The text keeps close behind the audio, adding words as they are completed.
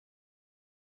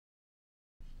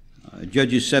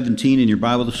Judges 17 in your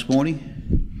Bible this morning.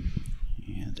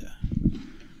 And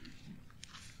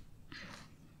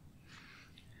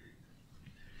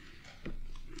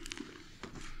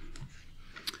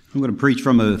I'm going to preach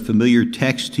from a familiar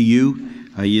text to you.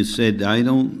 You said, I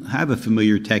don't have a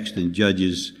familiar text in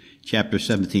Judges chapter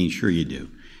 17. Sure you do.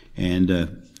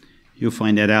 And you'll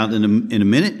find that out in a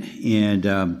minute.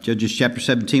 And Judges chapter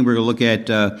 17, we're going to look at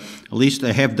least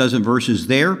a half dozen verses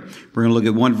there. We're going to look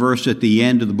at one verse at the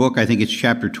end of the book. I think it's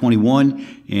chapter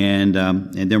 21. And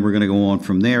then we're going to go on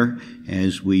from there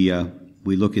as we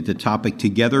look at the topic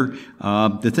together.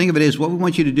 The thing of it is, what we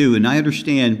want you to do, and I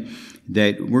understand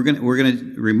that we're going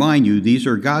to remind you, these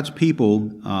are God's people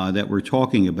that we're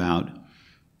talking about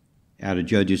out of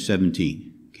Judges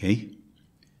 17. Okay?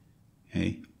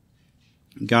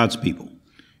 God's people.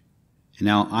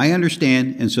 Now, I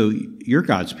understand, and so you're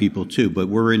God's people too, but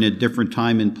we're in a different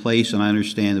time and place, and I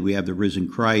understand that we have the risen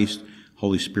Christ,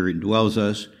 Holy Spirit dwells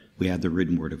us, we have the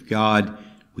written Word of God,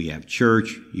 we have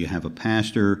church, you have a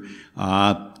pastor,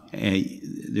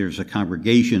 there's a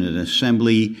congregation, an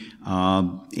assembly,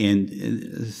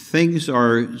 and things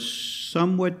are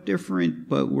somewhat different,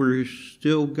 but we're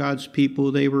still God's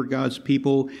people, they were God's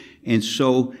people, and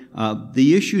so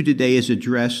the issue today is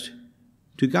addressed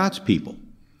to God's people.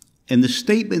 And the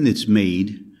statement that's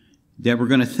made that we're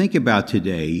going to think about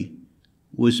today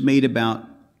was made about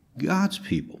God's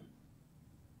people,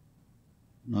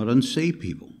 not unsaved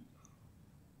people,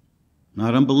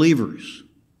 not unbelievers.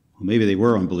 Well, maybe they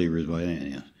were unbelievers, but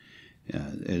they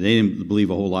didn't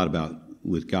believe a whole lot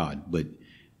with God.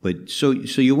 But so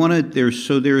you want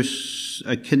to there's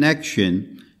a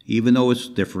connection, even though it's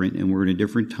different and we're in a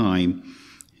different time,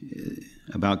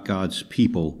 about God's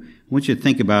people. I want you to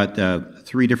think about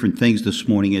three different things this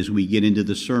morning as we get into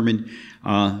the sermon.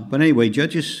 But anyway,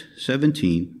 Judges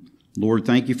 17. Lord,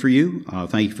 thank you for you.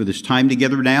 Thank you for this time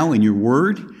together now in your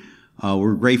word.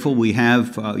 We're grateful we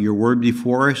have your word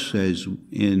before us as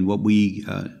in what we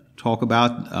talk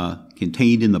about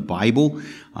contained in the Bible.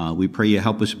 We pray you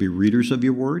help us to be readers of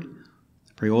your word.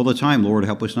 I pray all the time, Lord,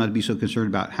 help us not to be so concerned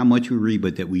about how much we read,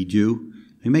 but that we do.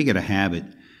 We make it a habit.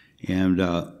 And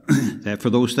that for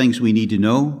those things we need to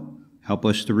know, help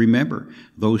us to remember.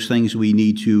 Those things we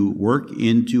need to work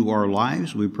into our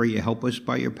lives, we pray you help us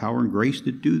by your power and grace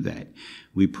to do that.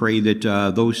 We pray that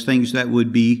those things that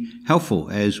would be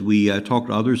helpful as we talk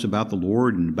to others about the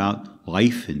Lord and about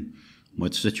life and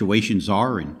what situations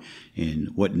are and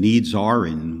what needs are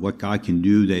and what God can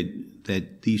do,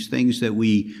 that these things that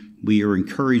we are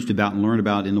encouraged about and learn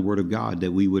about in the Word of God,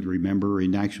 that we would remember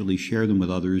and actually share them with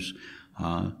others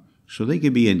so they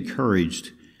can be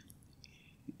encouraged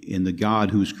in the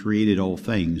God who's created all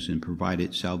things and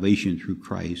provided salvation through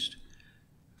Christ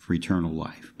for eternal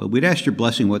life. But we'd ask your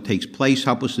blessing what takes place.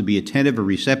 Help us to be attentive and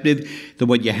receptive to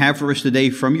what you have for us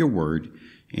today from your word.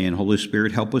 And Holy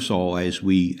Spirit, help us all as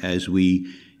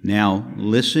we now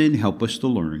listen. Help us to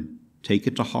learn. Take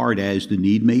it to heart as the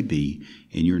need may be.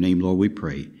 In your name, Lord, we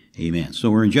pray. Amen. So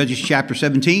we're in Judges chapter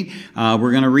 17.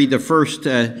 We're going to read the first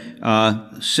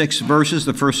six verses.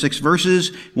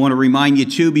 I want to remind you,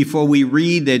 too, before we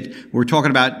read, that we're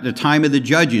talking about the time of the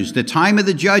judges. The time of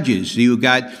the judges. You've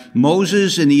got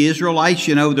Moses and the Israelites.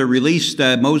 They're released.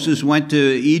 Moses went to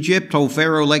Egypt, told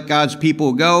Pharaoh, let God's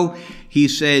people go. He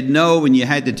said no, and you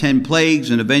had the 10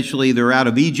 plagues, and eventually they're out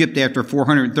of Egypt after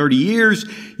 430 years.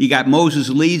 You got Moses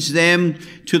leads them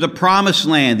to the promised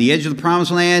land, the edge of the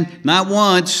promised land, not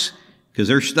once, because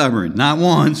they're stubborn, not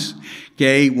once.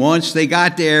 Okay, once they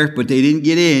got there, but they didn't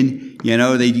get in.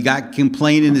 They got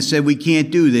complaining and said, we can't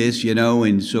do this,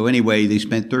 and so anyway, they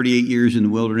spent 38 years in the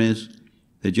wilderness.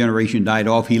 The generation died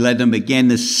off. He led them again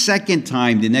the second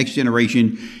time, the next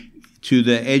generation, to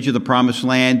the edge of the promised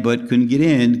land, but couldn't get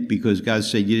in because God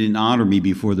said, you didn't honor me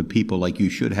before the people like you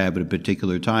should have at a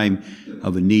particular time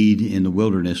of a need in the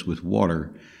wilderness with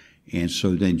water. And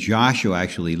so then Joshua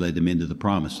actually led them into the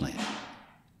promised land.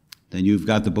 Then you've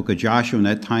got the book of Joshua in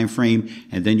that time frame,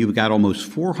 and then you've got almost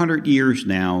 400 years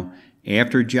now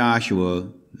after Joshua,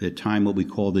 the time what we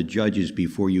call the judges,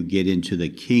 before you get into the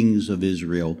kings of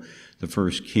Israel, the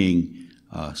first king,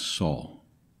 Saul.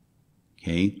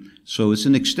 Okay? So it's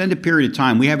an extended period of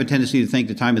time. We have a tendency to think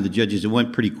the time of the judges, it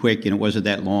went pretty quick and it wasn't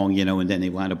that long, and then they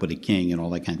wound up with a king and all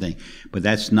that kind of thing. But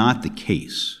that's not the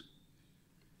case.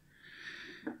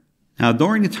 Now,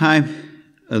 during the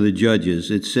time of the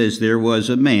judges, it says there was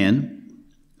a man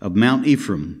of Mount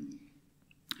Ephraim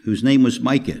whose name was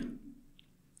Micah.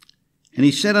 And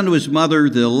he said unto his mother,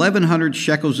 the 1,100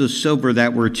 shekels of silver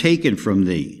that were taken from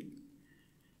thee,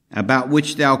 about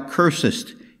which thou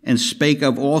cursest, and spake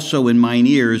of also in mine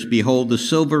ears, behold, the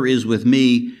silver is with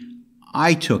me,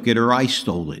 I took it, or I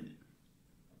stole it.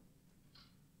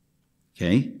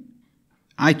 Okay?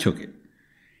 I took it.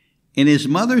 And his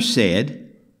mother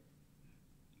said,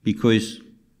 because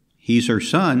he's her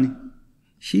son,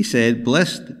 she said,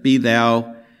 "Blessed be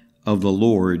thou of the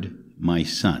Lord, my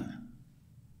son."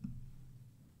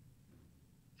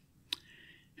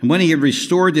 And when he had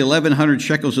restored the 1,100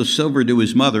 shekels of silver to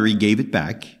his mother, he gave it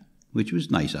back, which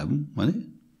was nice of him, wasn't it?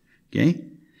 Okay?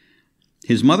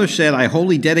 His mother said, "I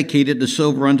wholly dedicated the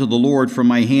silver unto the Lord from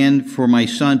my hand for my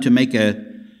son to make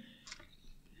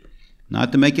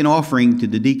not to make an offering to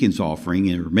the deacon's offering,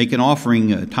 or make an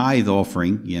offering, a tithe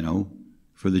offering,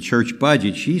 for the church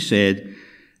budget." She said,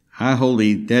 "I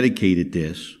wholly dedicated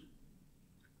this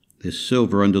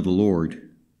silver unto the Lord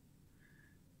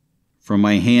from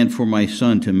my hand for my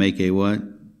son to make a what?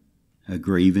 A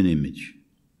graven image,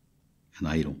 an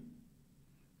idol,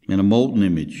 and a molten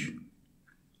image.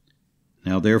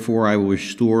 Now therefore I will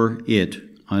restore it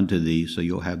unto thee," so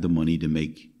you'll have the money to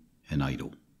make an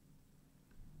idol.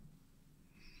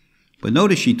 But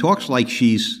notice she talks like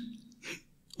she's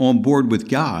on board with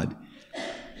God,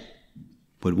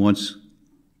 but wants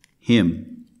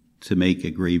him to make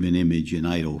a graven image, an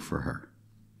idol for her.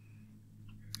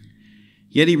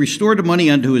 Yet he restored the money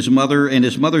unto his mother, and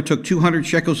his mother took 200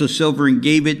 shekels of silver and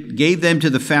gave them to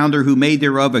the founder, who made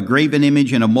thereof a graven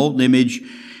image and a molten image,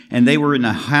 and they were in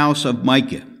the house of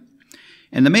Micah.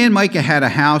 And the man Micah had a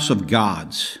house of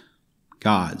gods.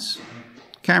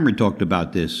 Cameron talked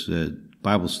about this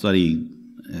Bible study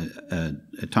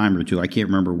a time or two. I can't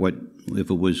remember if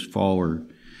it was fall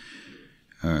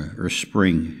or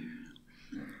spring.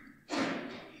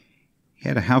 He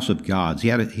had a house of gods. He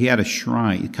had a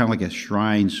shrine, kind of like a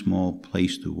shrine, small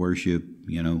place to worship.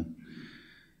 He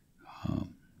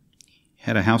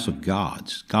had a house of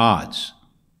gods,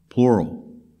 plural,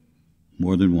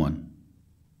 more than one.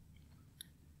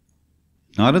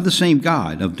 Not of the same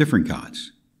God, of different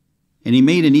gods. And he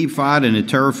made an ephod and a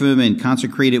teraphim and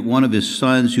consecrated one of his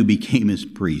sons, who became his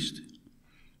priest.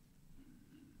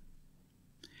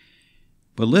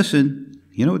 But listen,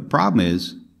 what the problem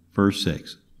is? Verse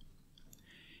 6.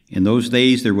 In those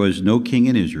days there was no king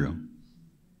in Israel,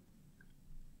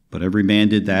 but every man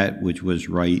did that which was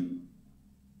right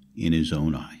in his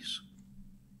own eyes.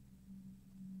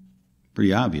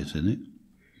 Pretty obvious, isn't it?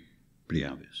 Pretty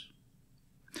obvious.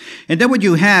 And then what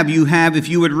you have, if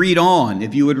you would read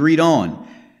on,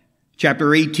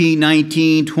 chapter 18,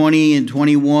 19, 20, and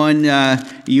 21,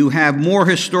 you have more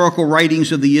historical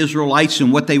writings of the Israelites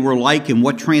and what they were like and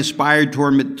what transpired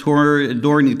during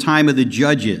the time of the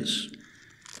judges.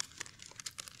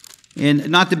 And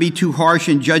not to be too harsh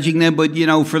in judging them, but,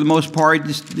 for the most part,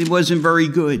 it wasn't very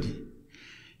good.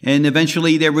 And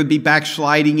eventually there would be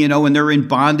backsliding, and they're in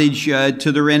bondage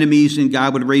to their enemies, and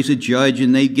God would raise a judge,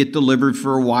 and they'd get delivered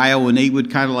for a while, and they would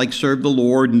kind of like serve the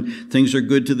Lord, and things are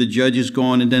good till the judge is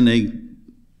gone, and then they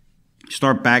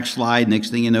start backslide. Next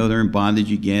thing you know, they're in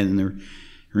bondage again, and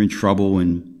they're in trouble,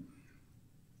 and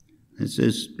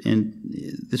this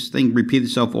thing repeated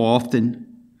itself often.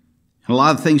 A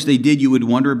lot of things they did you would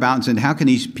wonder about and said, how can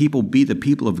these people be the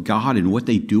people of God, and what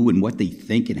they do and what they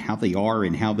think and how they are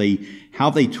and how they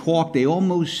talk? They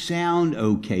almost sound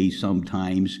okay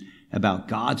sometimes about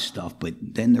God stuff, but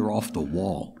then they're off the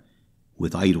wall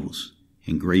with idols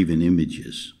and graven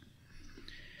images.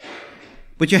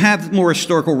 But you have more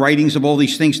historical writings of all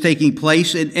these things taking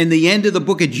place, and the end of the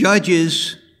book of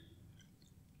Judges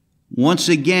once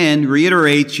again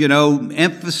reiterates,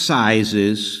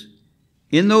 emphasizes,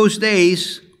 in those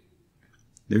days,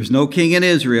 there's no king in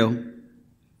Israel.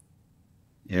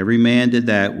 Every man did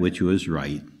that which was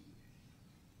right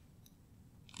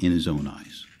in his own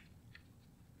eyes.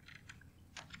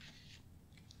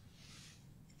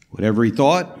 Whatever he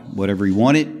thought, whatever he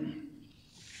wanted,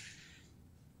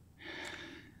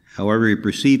 however he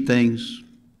perceived things,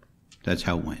 that's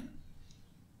how it went.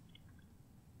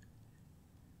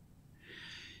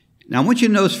 Now, I want you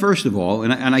to notice, first of all,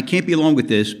 and I can't be long with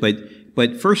this, but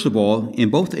first of all, in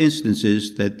both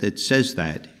instances that says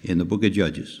that in the book of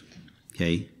Judges,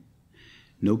 okay,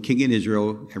 no king in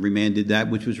Israel, every man did that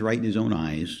which was right in his own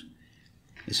eyes.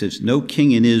 It says no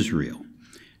king in Israel.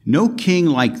 No king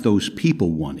like those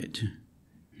people wanted.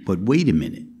 But wait a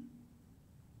minute.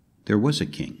 There was a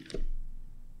king.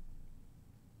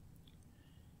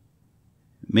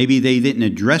 Maybe they didn't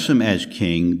address him as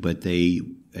king, but they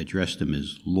addressed him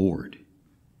as Lord,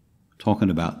 talking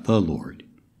about the Lord.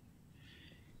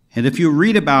 And if you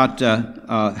read about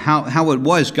how it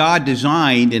was, God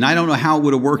designed, and I don't know how it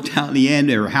would have worked out in the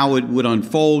end or how it would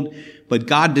unfold, but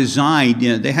God designed,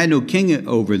 they had no king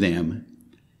over them,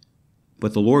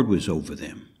 but the Lord was over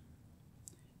them.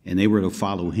 And they were to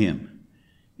follow him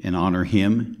and honor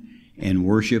him and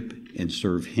worship and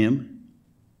serve him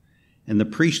And the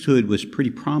priesthood was pretty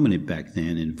prominent back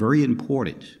then and very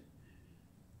important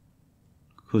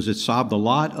because it solved a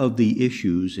lot of the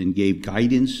issues and gave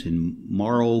guidance and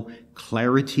moral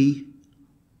clarity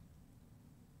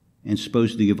and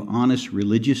supposed to give honest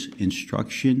religious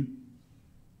instruction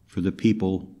for the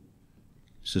people,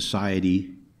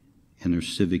 society, and their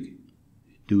civic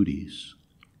duties.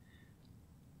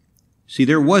 See,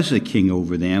 there was a king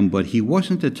over them, but he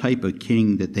wasn't the type of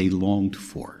king that they longed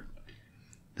for.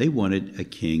 They wanted a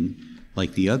king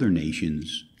like the other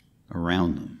nations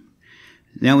around them.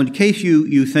 Now, in case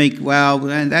you think, well,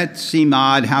 that seemed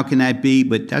odd, how can that be?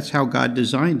 But that's how God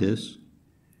designed this.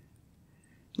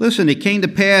 Listen, it came to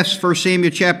pass, 1 Samuel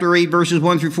chapter 8, verses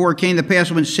 1 through 4, it came to pass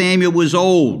when Samuel was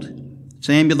old,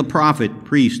 Samuel the prophet,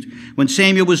 priest, when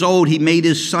Samuel was old, he made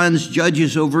his sons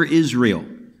judges over Israel.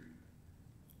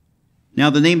 Now,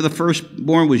 the name of the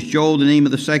firstborn was Joel, the name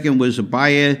of the second was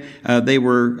Abiah. They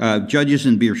were judges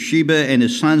in Beersheba, and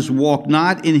his sons walked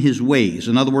not in his ways.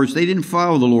 In other words, they didn't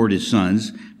follow the Lord, his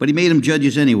sons, but he made them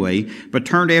judges anyway, but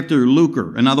turned after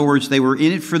lucre. In other words, they were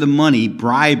in it for the money,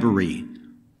 bribery,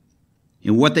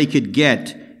 and what they could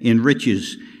get in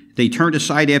riches. They turned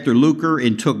aside after lucre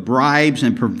and took bribes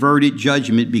and perverted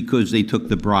judgment because they took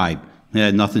the bribe.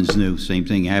 Nothing's new. Same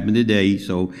thing happened today.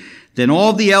 So then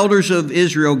all the elders of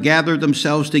Israel gathered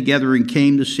themselves together and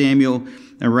came to Samuel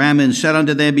and Ramah and said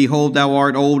unto them, Behold, thou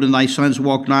art old, and thy sons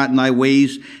walk not in thy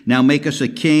ways. Now make us a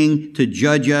king to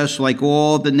judge us like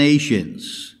all the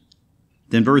nations.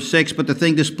 Then verse 6, but the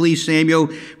thing displeased Samuel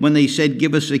when they said,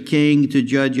 Give us a king to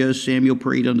judge us. Samuel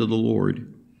prayed unto the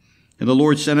Lord. And the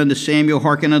Lord said unto Samuel,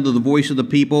 Hearken unto the voice of the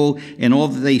people, and all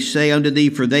that they say unto thee,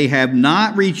 for they have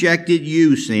not rejected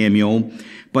you, Samuel,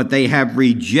 but they have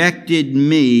rejected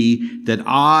me, that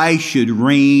I should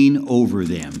reign over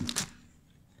them.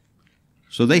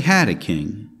 So they had a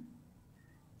king,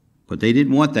 but they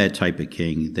didn't want that type of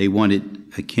king. They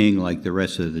wanted a king like the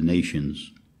rest of the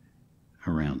nations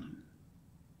around them.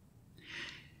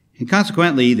 And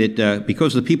consequently, that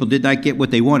because the people did not get what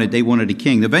they wanted a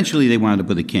king. Eventually, they wound up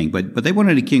with a king, but they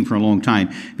wanted a king for a long time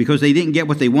because they didn't get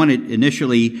what they wanted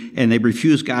initially, and they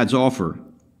refused God's offer.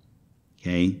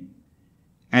 Okay?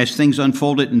 As things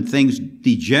unfolded and things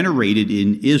degenerated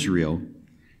in Israel,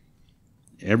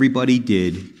 everybody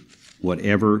did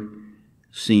whatever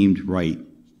seemed right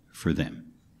for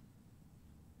them.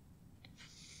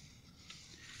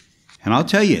 And I'll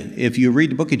tell you, if you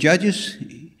read the book of Judges,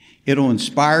 it'll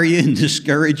inspire you and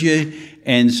discourage you,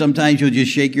 and sometimes you'll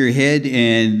just shake your head,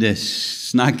 and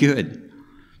it's not good.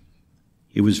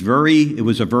 It was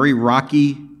a very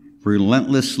rocky,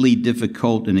 relentlessly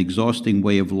difficult, and exhausting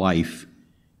way of life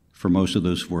for most of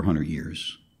those 400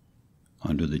 years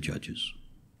under the judges.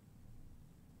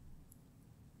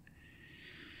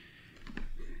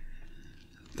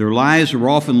 Their lives were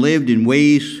often lived in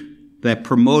ways that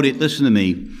promoted, listen to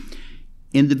me,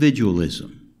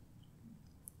 individualism.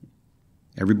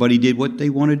 Everybody did what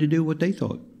they wanted to do, what they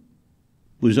thought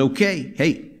was okay.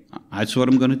 Hey, that's what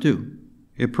I'm going to do.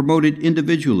 It promoted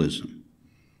individualism,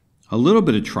 a little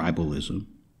bit of tribalism,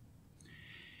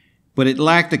 but it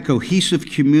lacked a cohesive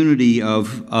community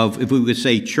of if we would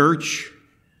say church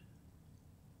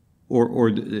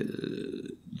or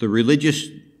the religious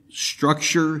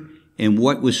structure and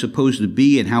what was supposed to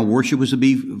be and how worship was to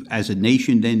be as a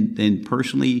nation, then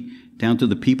personally down to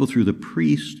the people through the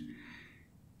priest.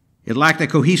 It lacked a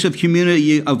cohesive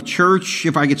community of church,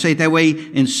 if I could say it that way,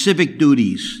 and civic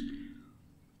duties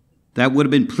that would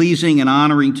have been pleasing and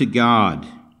honoring to God,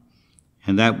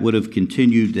 and that would have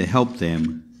continued to help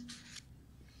them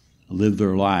live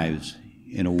their lives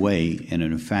in a way and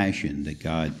in a fashion that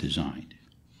God designed.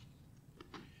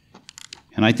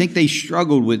 And I think they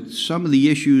struggled with some of the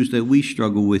issues that we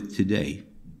struggle with today.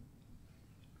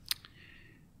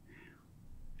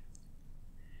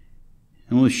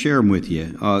 I want to share them with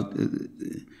you.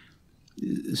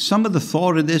 Some of the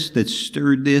thought of this that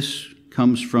stirred this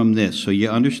comes from this, so you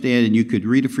understand, and you could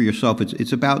read it for yourself.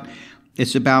 It's about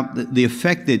the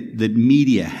effect that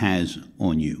media has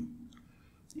on you,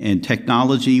 and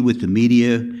technology with the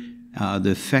media,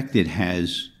 the effect it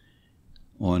has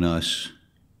on us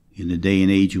in the day and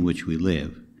age in which we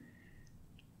live.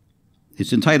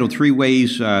 It's entitled 3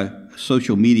 Ways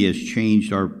Social Media Has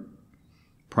Changed Our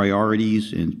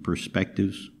Priorities and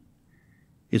Perspectives.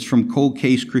 It's from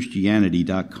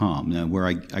coldcasechristianity.com, now, where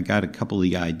I got a couple of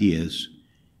the ideas,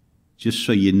 just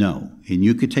so you know. And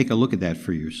you could take a look at that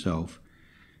for yourself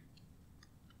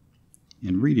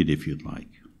and read it if you'd like.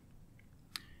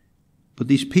 But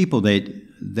these people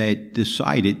that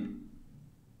decided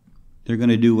they're going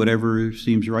to do whatever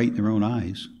seems right in their own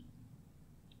eyes,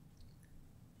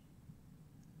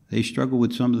 They struggle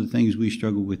with some of the things we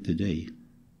struggle with today.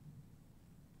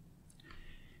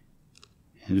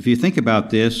 And if you think about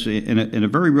this, in a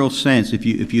very real sense, if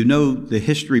you know the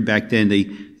history back then,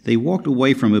 they walked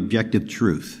away from objective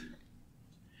truth.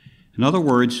 In other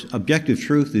words, objective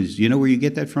truth is, you know where you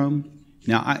get that from?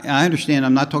 Now, I understand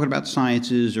I'm not talking about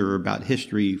sciences or about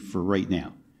history for right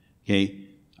now. Okay?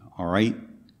 All right?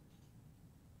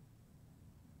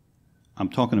 I'm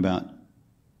talking about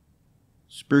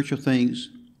spiritual things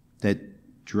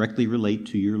that directly relate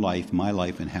to your life, my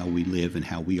life, and how we live and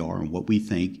how we are and what we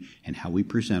think and how we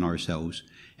present ourselves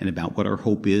and about what our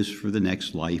hope is for the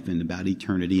next life and about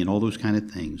eternity and all those kind of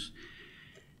things.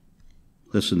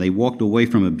 Listen, they walked away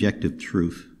from objective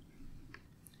truth.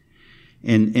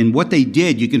 And what they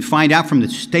did, you can find out from the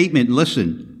statement,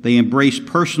 listen, they embraced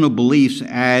personal beliefs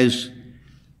as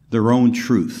their own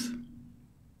truth.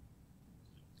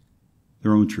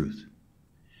 Their own truth.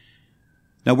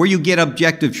 Now, where you get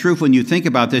objective truth when you think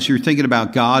about this, you're thinking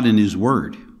about God and His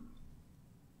Word.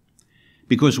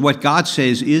 Because what God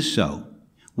says is so.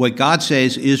 What God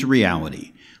says is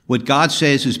reality. What God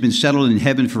says has been settled in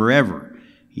heaven forever.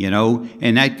 You know,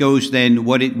 and that goes then,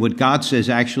 what God says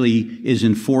actually is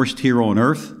enforced here on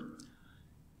earth,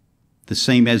 the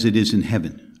same as it is in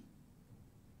heaven.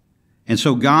 And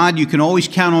so God, you can always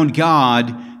count on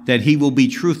God that He will be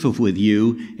truthful with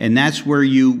you, and that's where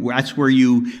you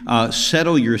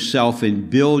settle yourself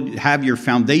and have your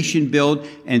foundation built,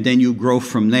 and then you grow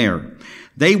from there.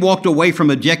 They walked away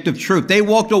from objective truth. They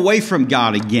walked away from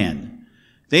God again.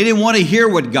 They didn't want to hear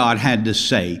what God had to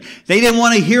say. They didn't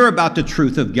want to hear about the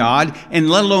truth of God, and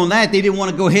let alone that, they didn't want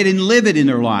to go ahead and live it in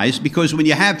their lives, because when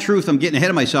you have truth, I'm getting ahead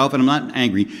of myself, and I'm not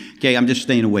angry, okay? I'm just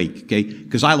staying awake, okay?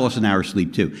 Because I lost an hour's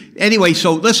sleep too. Anyway,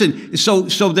 so listen,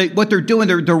 what they're doing,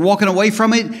 they're walking away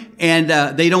from it,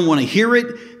 and they don't want to hear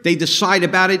it. They decide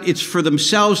about it. It's for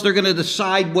themselves. They're going to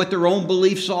decide what their own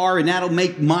beliefs are, and that'll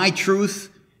make my truth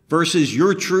versus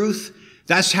your truth.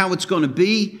 That's how it's going to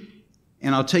be.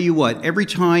 And I'll tell you what, every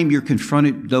time you're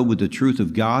confronted, though, with the truth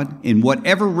of God, in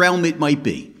whatever realm it might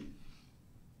be,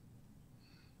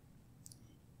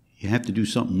 you have to do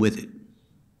something with it.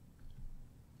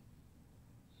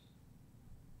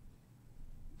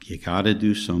 You got to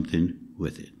do something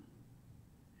with it.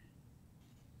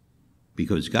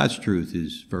 Because God's truth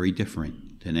is very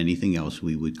different than anything else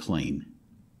we would claim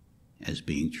as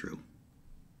being true.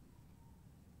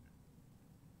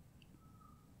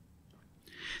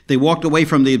 They walked away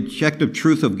from the objective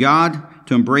truth of God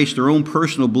to embrace their own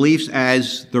personal beliefs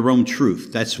as their own truth.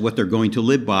 That's what they're going to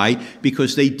live by,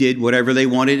 because they did whatever they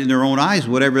wanted in their own eyes,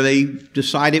 whatever they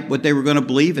decided what they were going to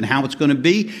believe and how it's going to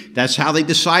be. That's how they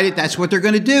decided. That's what they're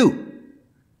going to do.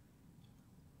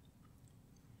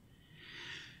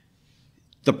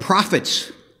 The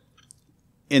prophets,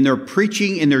 in their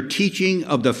preaching and their teaching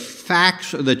of the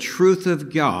facts of the truth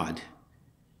of God,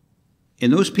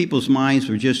 in those people's minds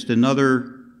were just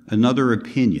another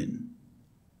opinion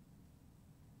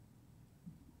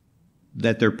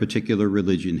that their particular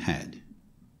religion had.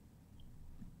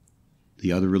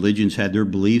 The other religions had their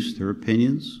beliefs, their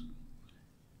opinions.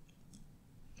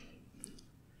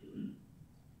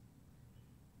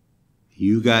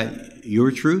 You got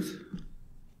your truth,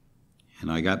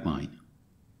 and I got mine.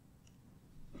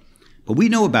 But we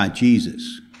know about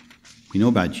Jesus. We know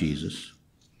about Jesus.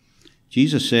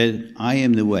 Jesus said, I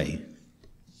am the way.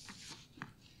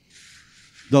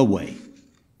 The way.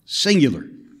 Singular.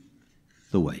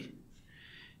 The way.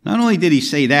 Not only did he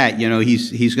say that, you know,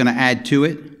 he's going to add to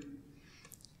it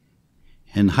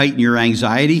and heighten your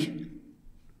anxiety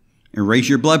and raise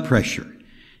your blood pressure.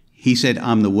 He said,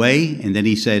 I'm the way, and then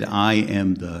he said, I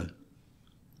am the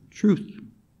truth.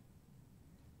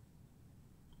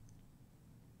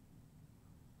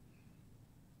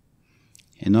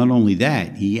 And not only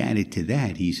that, he added to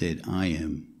that, he said, I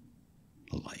am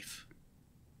the life.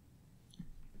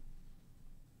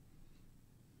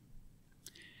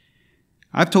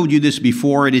 I've told you this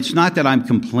before, and it's not that I'm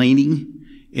complaining.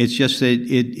 It's just that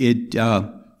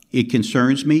it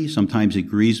concerns me. Sometimes it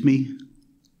grieves me.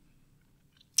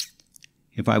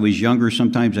 If I was younger,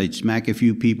 sometimes I'd smack a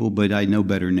few people, but I know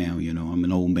better now. You know, I'm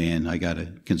an old man. I got to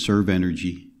conserve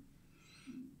energy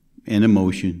and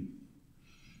emotion.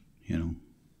 You know,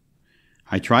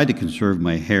 I tried to conserve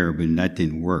my hair, but that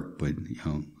didn't work. But you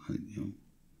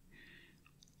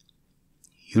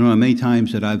know how many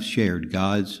times that I've shared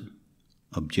God's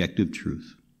objective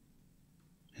truth.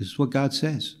 This is what God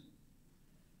says.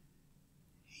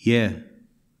 Yeah,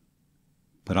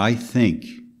 but I think.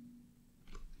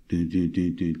 And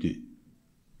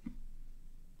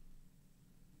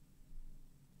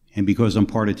because I'm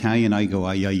part Italian, I go,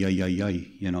 ay.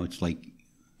 You know, it's like,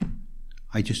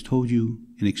 I just told you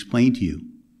and explained to you.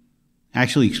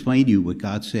 Actually explained to you what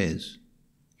God says.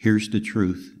 Here's the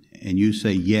truth. And you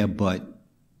say, yeah, but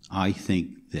I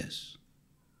think this.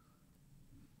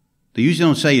 They usually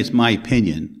don't say it's my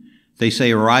opinion. They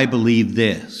say, or I believe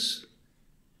this.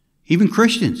 Even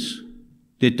Christians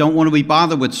that don't want to be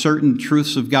bothered with certain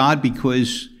truths of God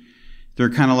because they're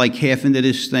kind of like half into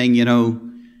this thing,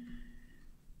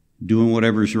 doing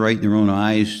whatever's right in their own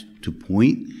eyes to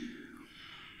point.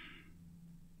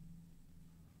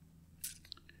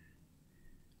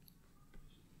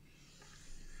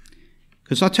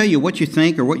 Because I'll tell you, what you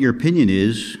think or what your opinion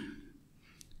is,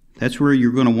 that's where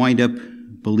you're going to wind up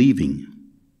believing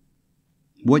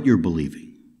what you're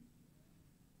believing.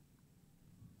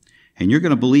 And you're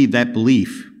going to believe that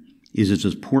belief is as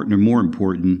important or more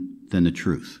important than the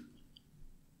truth.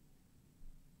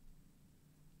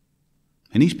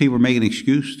 And these people are making an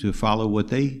excuse to follow what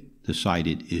they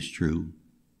decided is true.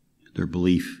 Their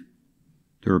belief,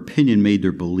 their opinion made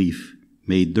their belief,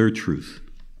 made their truth.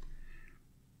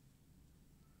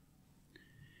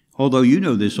 Although you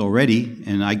know this already,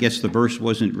 and I guess the verse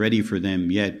wasn't ready for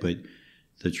them yet, but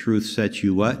the truth sets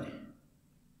you what?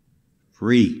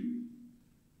 Free.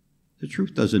 The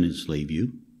truth doesn't enslave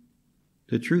you.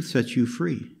 The truth sets you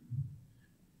free.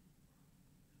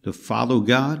 To follow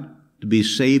God, to be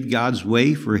saved God's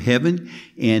way for heaven,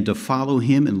 and to follow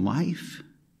Him in life,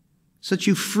 sets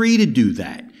you free to do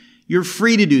that. You're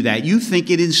free to do that. You think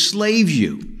it enslaves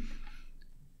you.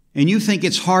 And you think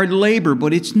it's hard labor,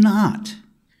 but it's not.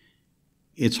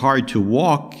 It's hard to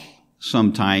walk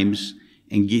sometimes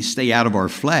and stay out of our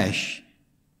flesh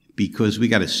because we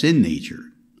got a sin nature.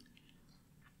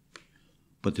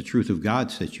 But the truth of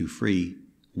God sets you free,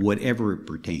 whatever it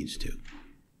pertains to.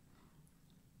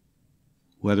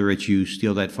 Whether it's you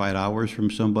steal that $5 from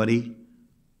somebody,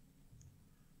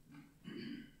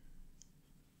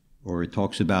 or it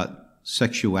talks about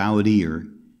sexuality or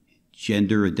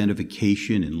gender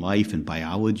identification in life and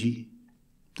biology,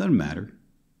 doesn't matter.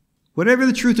 Whatever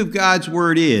the truth of God's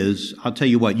word is, I'll tell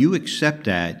you what, you accept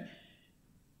that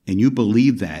and you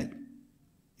believe that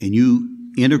and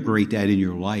you integrate that in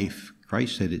your life.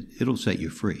 Christ said it'll set you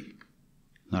free,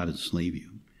 not enslave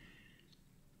you.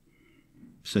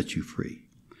 Set you free.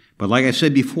 But like I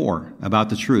said before about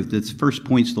the truth, this first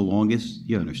point's the longest.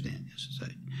 You understand this,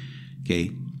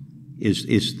 okay?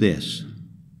 Is this.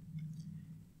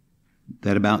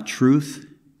 That about truth,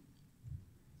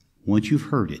 once you've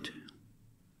heard it,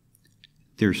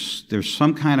 there's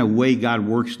some kind of way God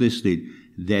works this that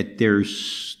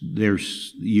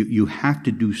you have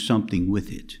to do something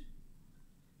with it.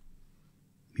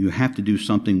 You have to do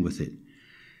something with it.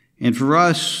 And for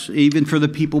us, even for the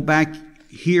people back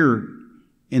here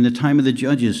in the time of the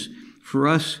judges, for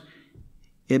us,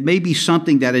 it may be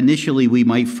something that initially we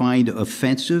might find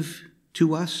offensive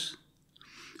to us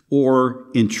or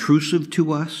intrusive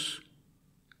to us.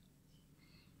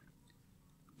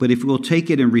 But if we'll take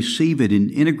it and receive it and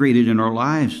integrate it in our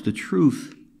lives, the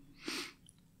truth,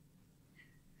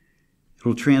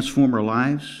 it'll transform our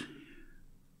lives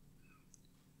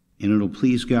and it'll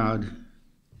please God.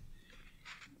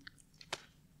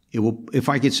 It will, if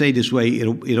I could say it this way,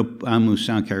 I'm going to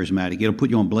sound charismatic. It'll put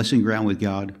you on blessing ground with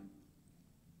God,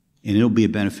 and it'll be a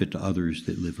benefit to others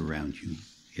that live around you.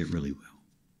 It really will.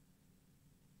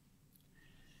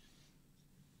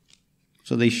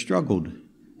 So they struggled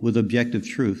with objective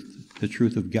truth, the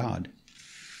truth of God,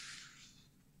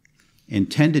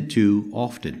 and tended to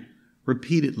often,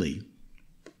 repeatedly,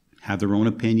 have their own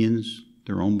opinions,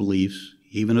 their own beliefs,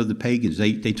 even of the pagans.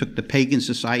 They took the pagan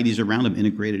societies around them,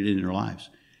 integrated it in their lives.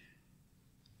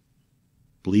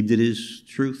 Believed it is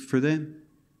truth for them,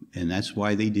 and that's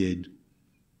why they did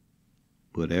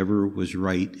whatever was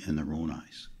right in their own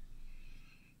eyes.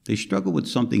 They struggle with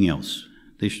something else.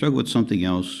 They struggle with something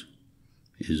else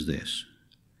is this.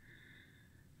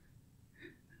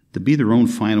 To be their own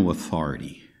final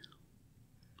authority.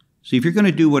 See, if you're going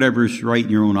to do whatever's right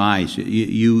in your own eyes,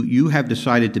 you have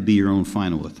decided to be your own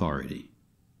final authority.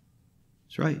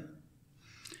 That's right.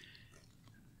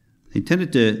 They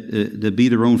tended to be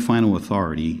their own final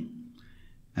authority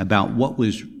about what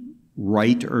was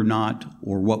right or not,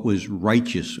 or what was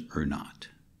righteous or not.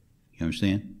 You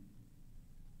understand?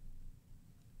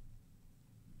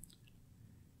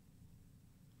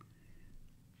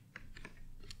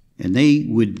 And they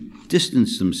would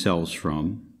distance themselves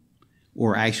from,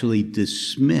 or actually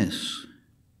dismiss,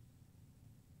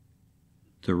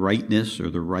 the rightness or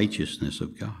the righteousness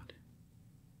of God.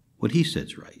 What He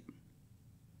said's right.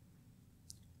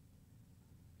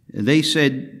 They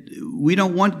said, we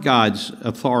don't want God's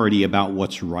authority about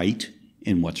what's right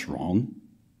and what's wrong.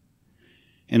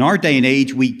 In our day and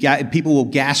age, people will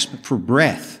gasp for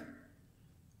breath.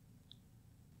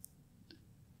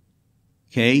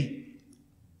 Okay?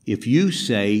 If you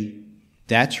say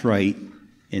that's right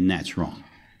and that's wrong,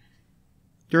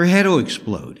 their head will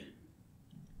explode.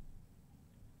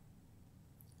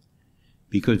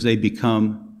 Because they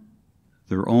become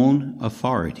their own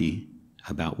authority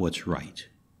about what's right.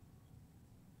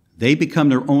 They become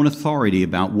their own authority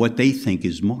about what they think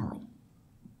is moral.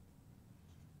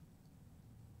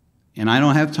 And I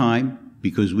don't have time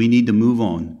because we need to move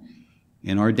on.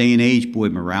 In our day and age, boy,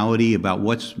 morality about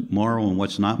what's moral and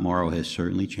what's not moral has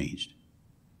certainly changed.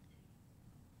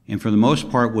 And for the most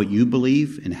part, what you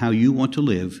believe and how you want to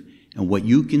live and what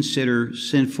you consider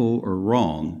sinful or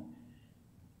wrong,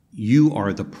 you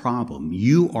are the problem.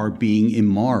 You are being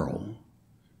immoral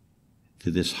to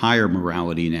this higher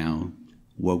morality now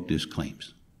wokeness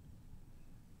claims.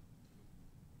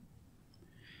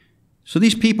 So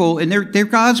these people, and they're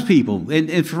God's people,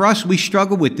 and for us, we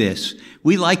struggle with this.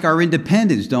 We like our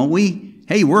independence, don't we?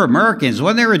 Hey, we're Americans.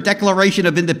 Wasn't there a Declaration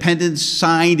of Independence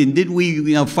signed, and did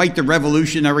we, fight the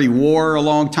Revolutionary War a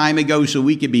long time ago so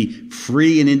we could be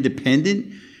free and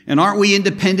independent? And aren't we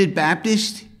independent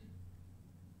Baptist?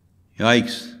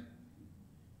 Yikes.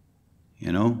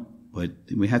 But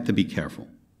we have to be careful.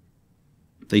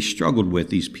 They struggled with,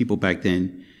 these people back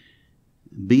then,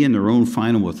 being their own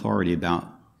final authority about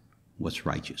what's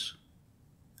righteous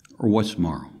or what's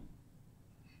moral.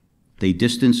 They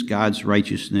distanced God's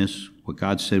righteousness, what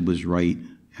God said was right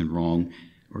and wrong,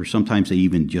 or sometimes they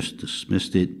even just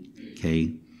dismissed it,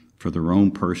 okay, for their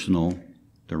own personal,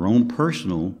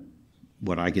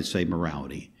 what I could say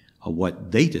morality, of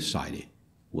what they decided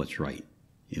what's right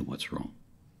and what's wrong.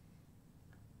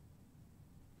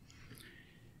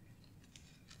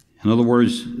 In other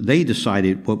words, they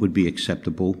decided what would be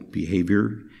acceptable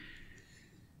behavior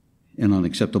and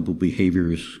unacceptable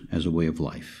behaviors as a way of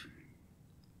life.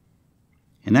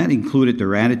 And that included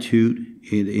their attitude,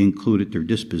 it included their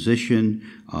disposition,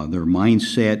 their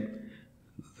mindset,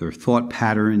 their thought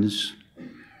patterns,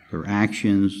 their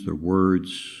actions, their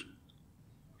words,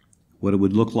 what it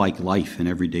would look like life in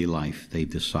everyday life. They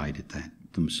decided that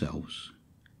themselves.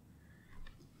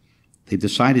 They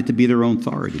decided to be their own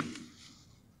authority.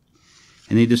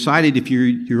 And they decided if you're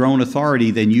your own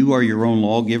authority, then you are your own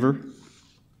lawgiver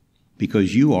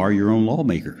because you are your own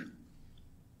lawmaker.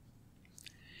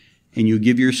 And you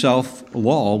give yourself a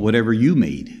law, whatever you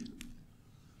made,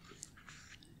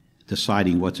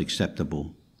 deciding what's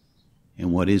acceptable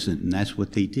and what isn't. And that's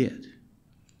what they did.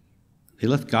 They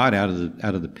left God out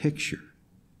of the picture.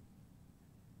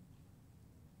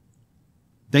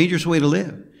 Dangerous way to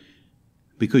live.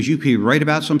 Because you can be right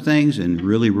about some things and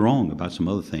really wrong about some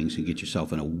other things and get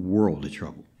yourself in a world of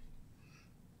trouble.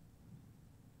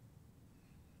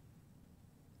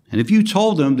 And if you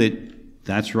told them that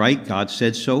that's right, God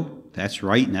said so, that's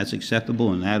right and that's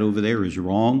acceptable, and that over there is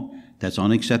wrong, that's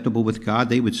unacceptable with God,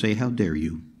 they would say, how dare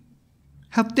you?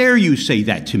 How dare you say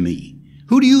that to me?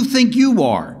 Who do you think you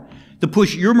are to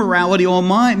push your morality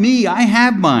on me? I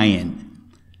have mine.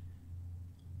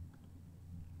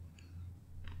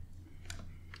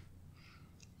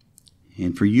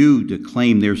 And for you to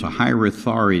claim there's a higher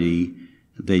authority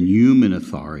than human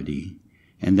authority,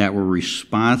 and that we're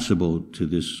responsible to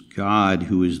this God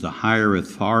who is the higher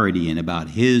authority and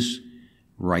about his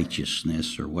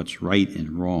righteousness or what's right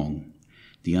and wrong,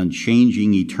 the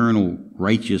unchanging, eternal,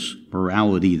 righteous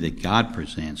morality that God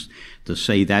presents, to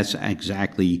say that's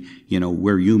exactly,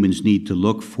 where humans need to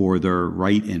look for their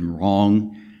right and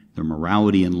wrong, their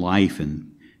morality in life, and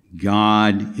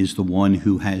God is the one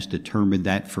who has determined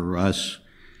that for us.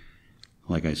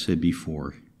 Like I said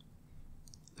before,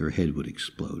 their head would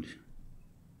explode.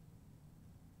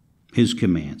 His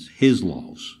commands, his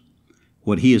laws,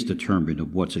 what he has determined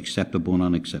of what's acceptable and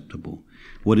unacceptable,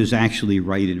 what is actually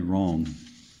right and wrong,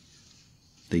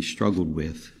 they struggled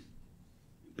with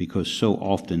because so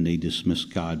often they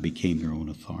dismissed God, became their own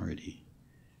authority.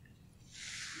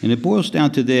 And it boils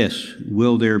down to this: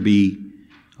 will there be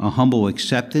a humble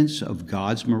acceptance of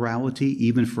God's morality,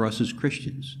 even for us as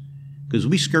Christians? Because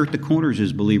we skirt the corners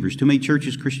as believers. Too many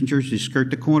churches, Christian churches, skirt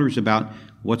the corners about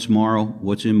what's moral,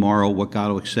 what's immoral, what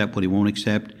God will accept, what he won't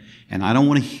accept. And I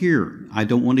hear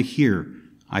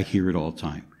it all the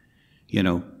time.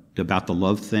 About the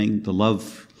love thing. The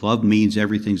love means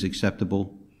everything's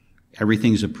acceptable.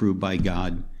 Everything's approved by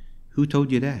God. Who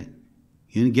told you that?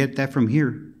 You didn't get that from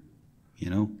here.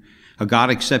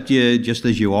 God accept you just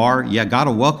as you are. Yeah, God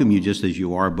will welcome you just as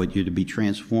you are, but you're to be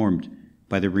transformed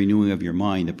by the renewing of your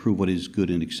mind to prove what is good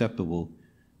and acceptable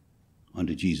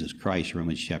unto Jesus Christ.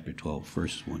 Romans chapter 12,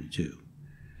 verses 1 and 2.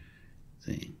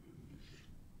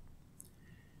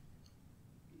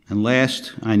 And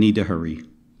last, I need to hurry.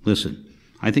 Listen,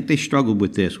 I think they struggled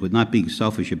with this, with not being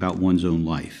selfish about one's own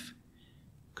life,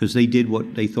 because they did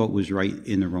what they thought was right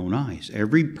in their own eyes.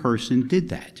 Every person did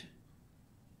that.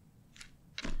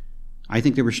 I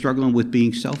think they were struggling with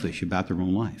being selfish about their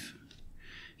own life.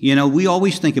 You know, we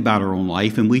always think about our own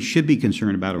life, and we should be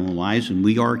concerned about our own lives, and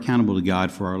we are accountable to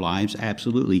God for our lives,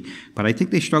 absolutely. But I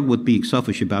think they struggle with being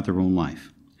selfish about their own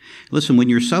life. Listen, when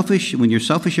you're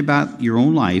selfish about your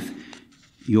own life,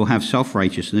 you'll have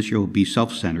self-righteousness, you'll be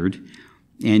self-centered,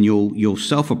 and you'll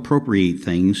self-appropriate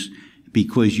things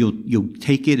because you'll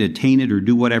take it, attain it, or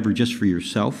do whatever just for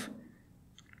yourself.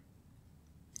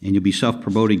 And you'll be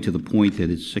self-promoting to the point that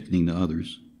it's sickening to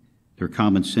others. Their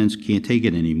common sense can't take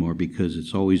it anymore because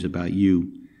it's always about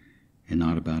you and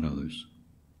not about others.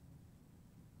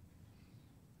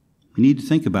 We need to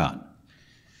think about it.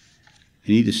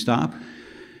 We need to stop.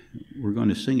 We're going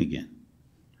to sing again.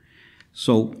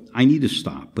 So I need to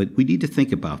stop, but we need to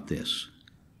think about this.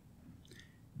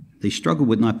 They struggle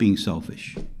with not being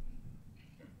selfish.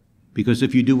 Because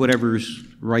if you do whatever's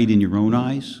right in your own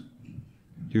eyes,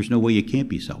 there's no way you can't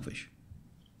be selfish.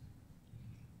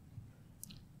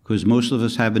 Because most of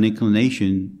us have an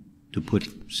inclination to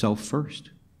put self first.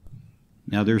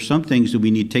 Now, there are some things that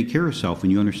we need to take care of self,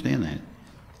 and you understand that.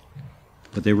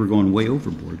 But they were going way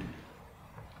overboard.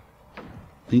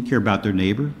 They didn't care about their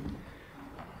neighbor.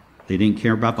 They didn't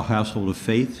care about the household of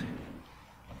faith.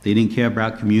 They didn't care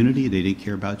about community. They didn't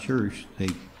care about church. They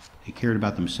cared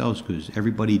about themselves because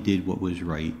everybody did what was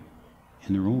right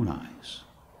in their own eyes.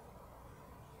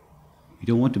 You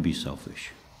don't want to be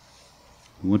selfish.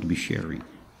 You want to be sharing.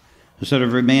 Instead of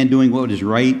every man doing what is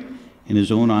right in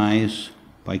his own eyes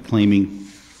by claiming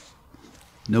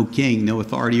no king, no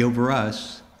authority over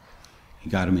us, he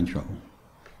got him in trouble.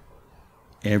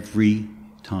 Every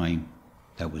time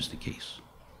that was the case.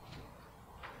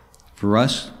 For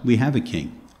us, we have a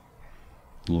king,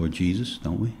 Lord Jesus,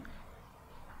 don't we?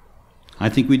 I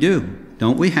think we do.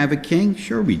 Don't we have a king?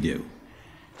 Sure we do.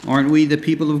 Aren't we the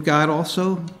people of God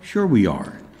also? Sure we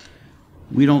are.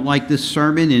 We don't like this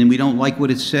sermon, and we don't like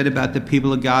what it said about the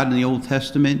people of God in the Old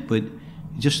Testament, but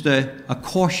just a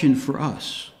caution for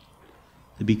us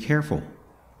to be careful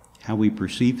how we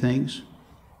perceive things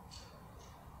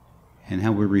and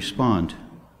how we respond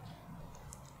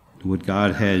to what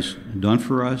God has done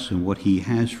for us and what he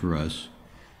has for us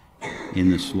in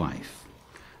this life.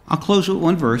 I'll close with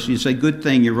one verse. You say, good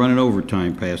thing you're running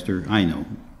overtime, Pastor. I know.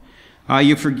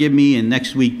 You forgive me, and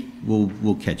next week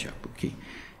we'll catch up, okay?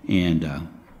 And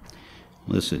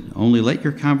listen, only let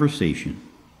your conversation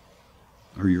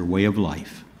or your way of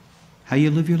life, how you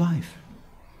live your life,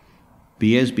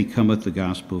 be as becometh the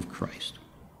gospel of Christ.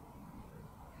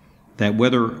 That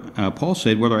whether, Paul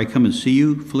said, whether I come and see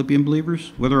you, Philippian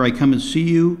believers, whether I come and see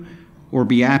you or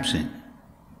be absent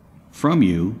from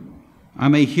you, I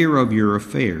may hear of your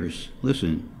affairs.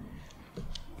 Listen,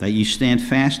 that ye stand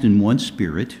fast in one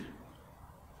spirit,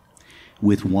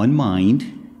 with one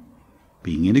mind,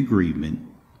 being in agreement,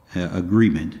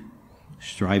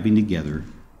 striving together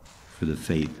for the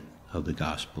faith of the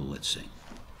gospel. Let's sing.